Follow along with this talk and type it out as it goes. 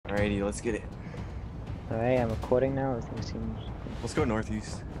Alrighty, let's get it. Alright, I'm recording now. Everything seems Let's go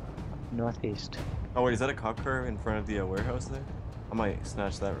northeast. northeast. Oh wait, is that a cop car in front of the warehouse there? I might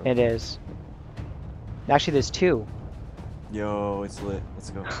snatch that real It is. Actually, there's two. Yo, it's lit. Let's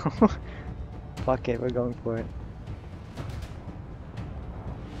go. Fuck it, we're going for it.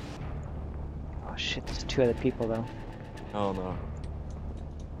 Oh shit, there's two other people though. Oh no.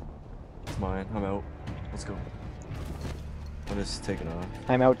 It's mine. I'm out. Let's go. I'm just taking off.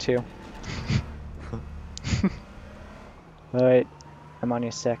 I'm out too. Alright, I'm on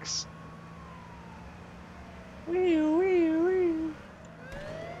your 6.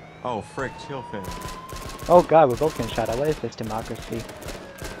 Oh frick, chill fam. Oh god, we're both getting shot at. What is this democracy?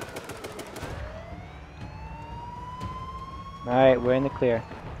 Alright, we're in the clear.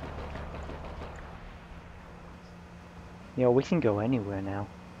 Yo, we can go anywhere now.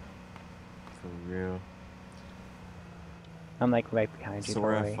 For real. I'm like right behind you. So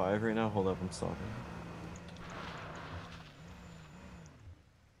we're at 5 right now? Hold up, I'm stopping.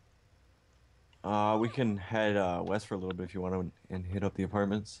 We can head west for a little bit if you want to and hit up the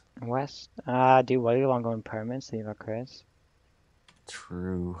apartments. West? Dude, what do you want to go in apartments? Leave our cars?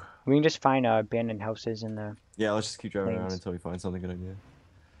 True. We can just find abandoned houses in the... Yeah, let's just keep driving around Thanks. until we find something good idea.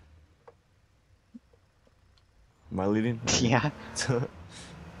 Am I leading? Yeah.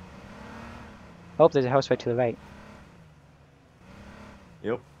 Oh, there's a house right to the right.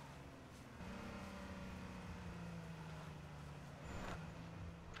 Yep.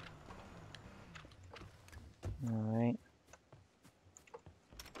 Alright.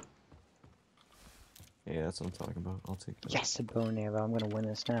 Yeah, that's what I'm talking about. I'll take it. Yes, a bow and arrow. I'm gonna win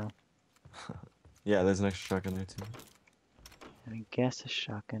this now. Yeah, there's an extra truck in there too. And I guess a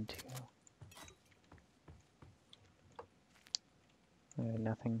shotgun too.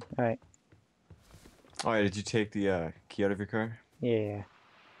 Nothing. Alright. Alright, did you take the key out of your car? Yeah.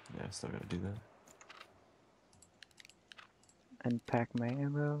 Yeah, I still gotta do that. Unpack my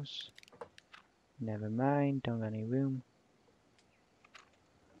arrows. Never mind. Don't got any room.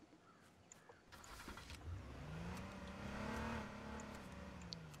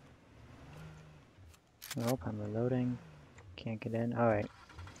 Oh, I'm reloading. Can't get in. Alright.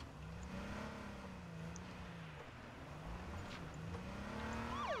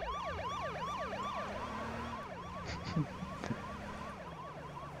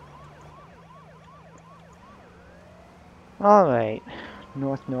 Alright.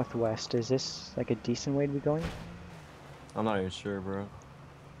 North-northwest. Is this like a decent way to be going? I'm not even sure, bro.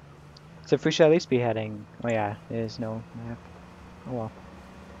 So if we should at least be heading... Oh yeah, there's no map. Oh well.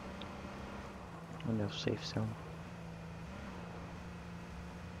 Oh, no safe zone.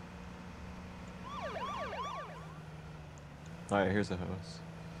 Alright, here's the house.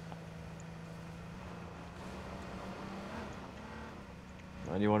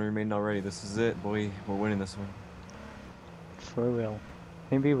 And you want to remain already? This is it, boy. We're winning this one. For real.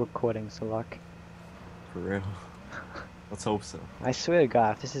 Maybe recording's the luck. For real. Let's hope so. I swear to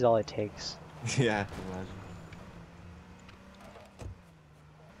God, if this is all it takes. Yeah, I can imagine.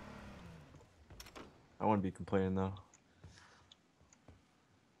 I wouldn't be complaining though.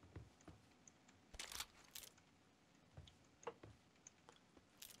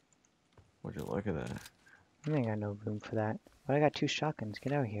 Would you look at that? I ain't got no room for that. But I got 2 shotguns.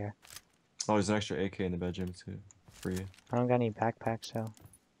 Get out of here. Oh, there's an extra AK in the bedroom too. For you. I don't got any backpacks, so...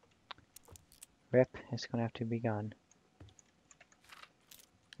 Rip. It's gonna have to be gone.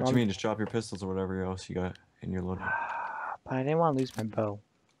 What you mean? Just drop your pistols or whatever else you got in your loadout. But I didn't want to lose my bow.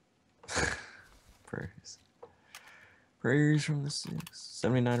 Prayers. Prayers from the 6.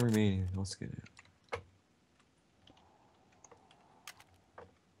 79 remaining. Let's get it.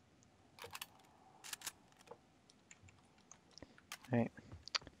 Alright.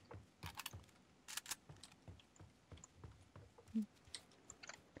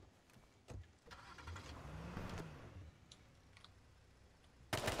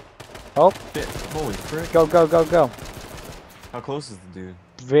 Oh! Shit. Holy frick. Go, go, go, go! How close is the dude?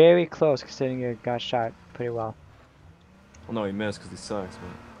 Very close, considering you got shot pretty well. Well, no, he missed because he sucks,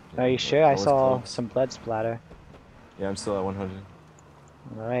 but... Are you but sure? that I was saw close. some blood splatter. Yeah, I'm still at 100.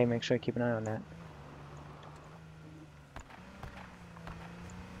 Alright, make sure you keep an eye on that.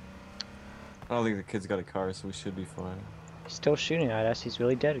 I don't think the kid's got a car, so we should be fine. He's still shooting at us. He's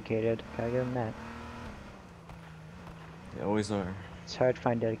really dedicated. Gotta give him that. They always are. It's hard to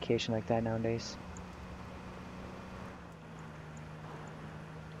find dedication like that nowadays.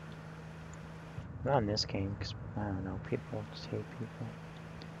 Not in this game, because, I don't know, people just hate people.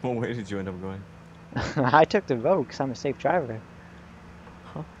 What way did you end up going? I took the road because I'm a safe driver.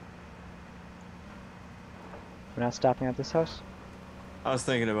 Huh? We're not stopping at this house? I was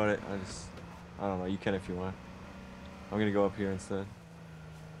thinking about it. I don't know. You can if you want. I'm gonna go up here instead.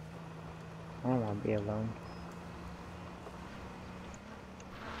 I don't want to be alone.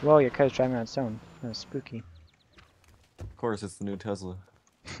 Whoa, your car's driving on its own. That's spooky. Of course, it's the new Tesla.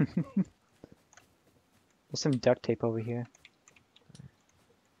 There's some duct tape over here.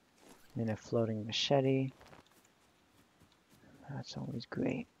 And a floating machete. That's always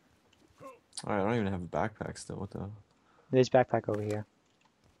great. Alright, I don't even have a backpack still. What the hell? There's backpack over here.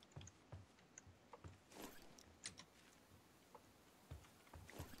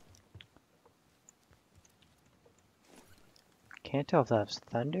 Can't tell if that's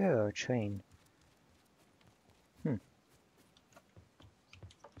thunder or a train.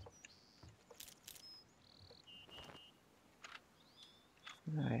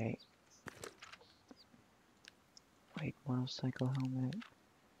 Alright. White motorcycle helmet.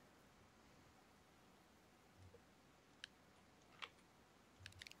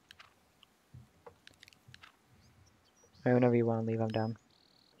 Alright, whenever you want to leave, I'm down.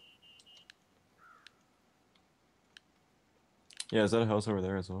 Yeah, is that a house over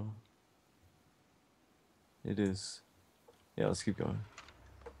there as well? It is. Yeah, let's keep going.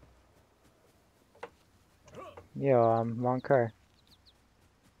 Yo, wrong car.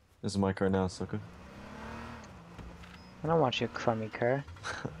 This is my car now, sucker. I don't want your crummy car.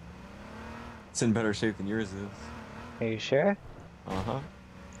 It's in better shape than yours is. Are you sure? Uh-huh.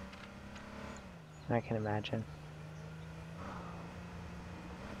 I can imagine.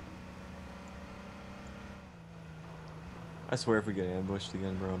 I swear if we get ambushed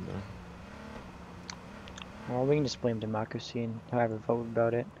again, bro, I'm done. Well, we can just blame democracy and have a vote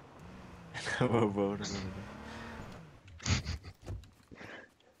about it. Vote, vote.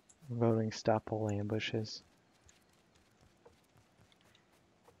 Voting stop all ambushes.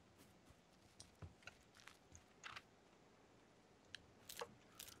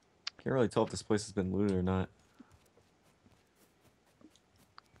 Can't really tell if this place has been looted or not.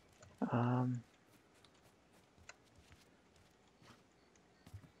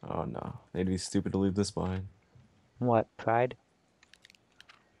 Oh no, they'd be stupid to leave this behind. What, pride?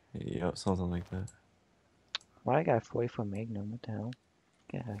 Yep, something like that. Why I got a 44 Magnum? What the hell?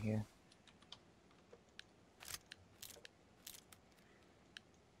 Get out of here.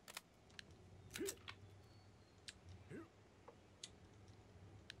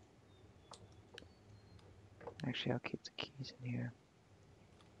 Actually, I'll keep the keys in here.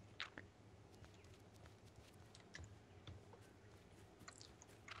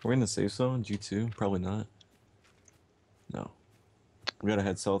 Are we in the safe zone? G2? Probably not. No. We gotta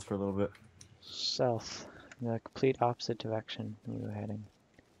head south for a little bit. South. The complete opposite direction we were heading.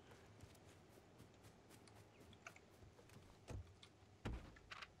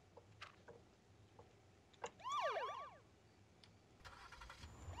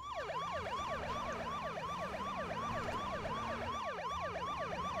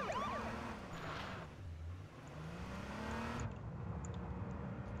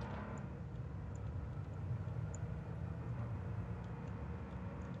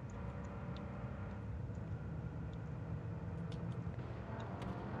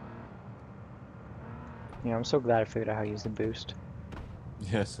 Yeah, I'm so glad I figured out how to use the boost.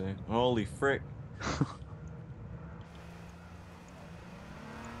 Yeah, same. Holy frick.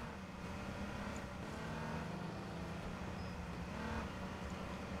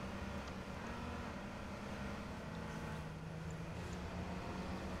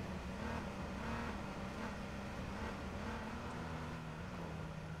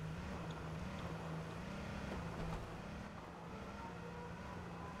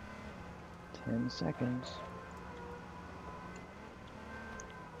 Ten seconds.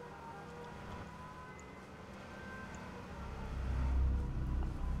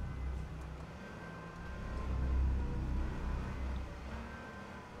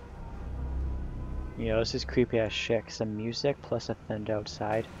 Yo, this is creepy as shit. Some music plus a thunder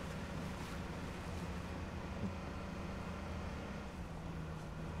outside.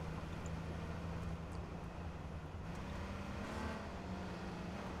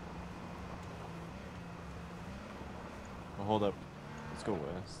 Oh, hold up. Let's go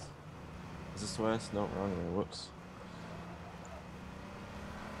west. Is this west? No, wrong way. Whoops.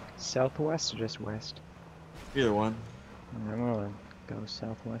 Southwest or just west? Either one. I'm gonna go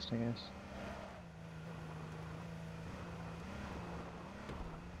southwest, I guess.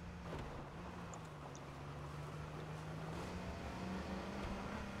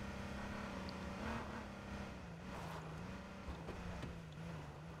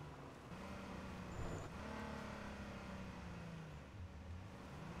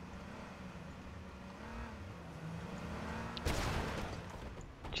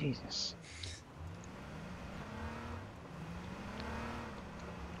 Jesus.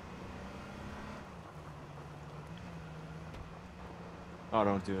 Oh,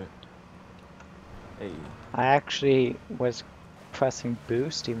 don't do it. Hey. I actually was pressing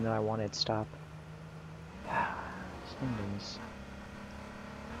boost even though I wanted stop. Sundays.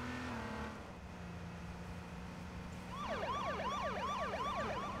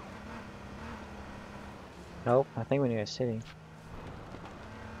 Nope, I think we're near a city.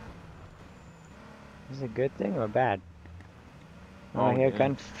 Is it a good thing or bad? Oh, I Oh, hear yeah.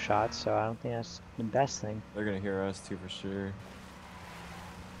 gunshots, so I don't think that's the best thing. They're gonna hear us too for sure.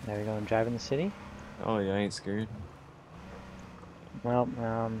 There we go, and drive in the city? Oh, yeah, I ain't scared. Well,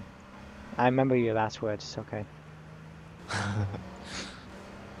 I remember your last words, it's okay.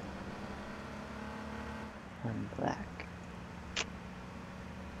 I'm black.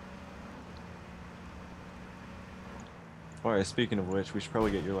 Alright, speaking of which, we should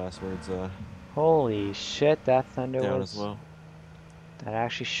probably get your last words Holy shit, that thunder down as was... well. That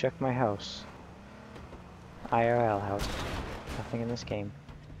actually shook my house. IRL house. Nothing in this game.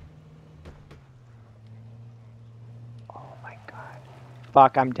 Oh my god.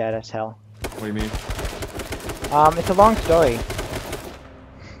 Fuck, I'm dead as hell. What do you mean? It's a long story.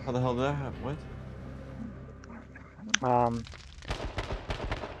 How the hell did that happen? What?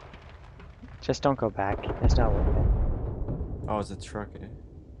 Just don't go back. It's not worth it. Oh, it's a truck, eh?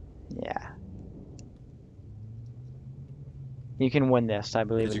 Yeah. You can win this, I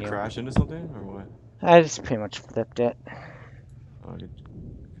believe Did you in you. crash into something, or what? I just pretty much flipped it. Oh, good job.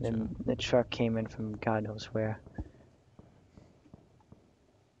 Then the truck came in from God knows where.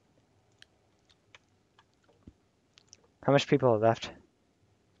 How much people are left?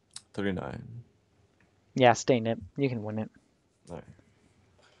 39. Yeah, stay in it. You can win it.